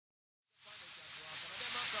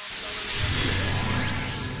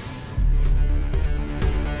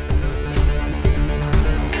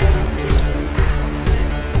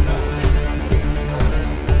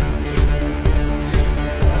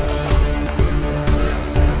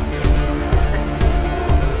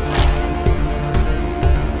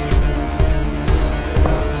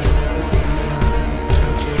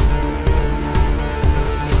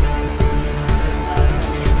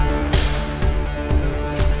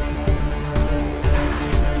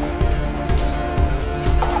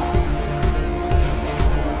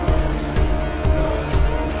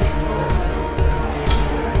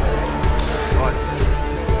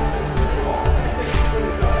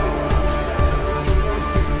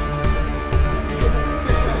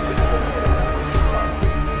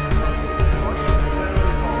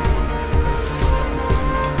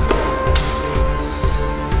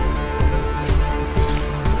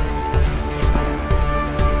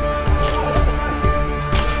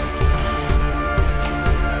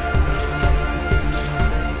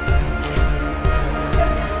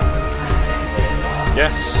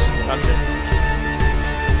Yes, that's it.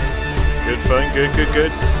 Good fun, good, good,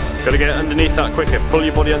 good. Gotta get underneath that quicker. Pull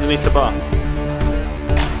your body underneath the bar.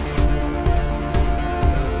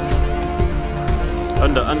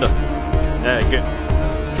 Under. Yeah, good.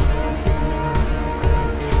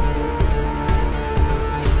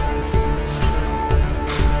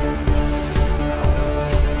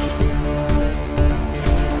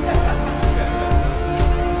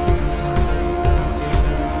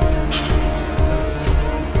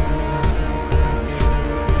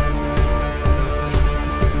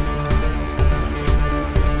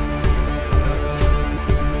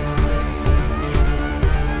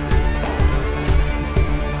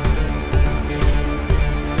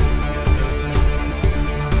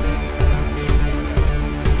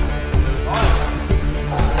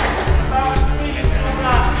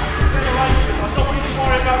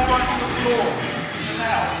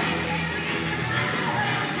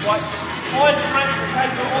 Right, 5 reps, okay,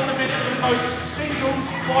 so on the middle of the motion, singles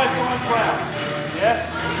 5 times round, yeah?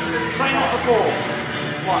 Same as before,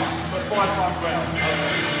 1, but 5 times round.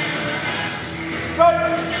 Go!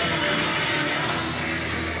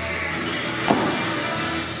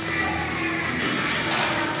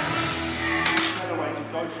 Better way to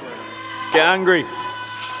go for it. Get angry.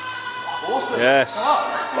 Awesome. Yes.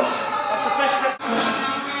 That's the best rep.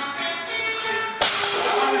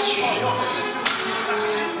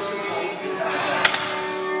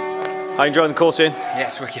 How you enjoying the course, Ian?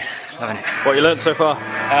 Yes, wicked. Loving it. What you learnt so far?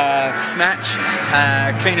 Snatch,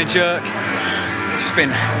 clean and jerk. Just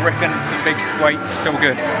been ripping some big weights. It's all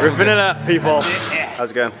good. Ripping it up, people. Yeah.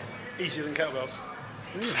 How's it going? Easier than kettlebells.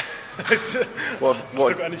 What Still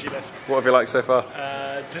got energy left. What have you liked so far?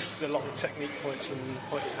 Just a lot of technique points and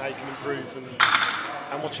points how you can improve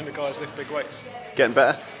and watching the guys lift big weights. Getting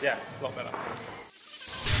better? Yeah, a lot better.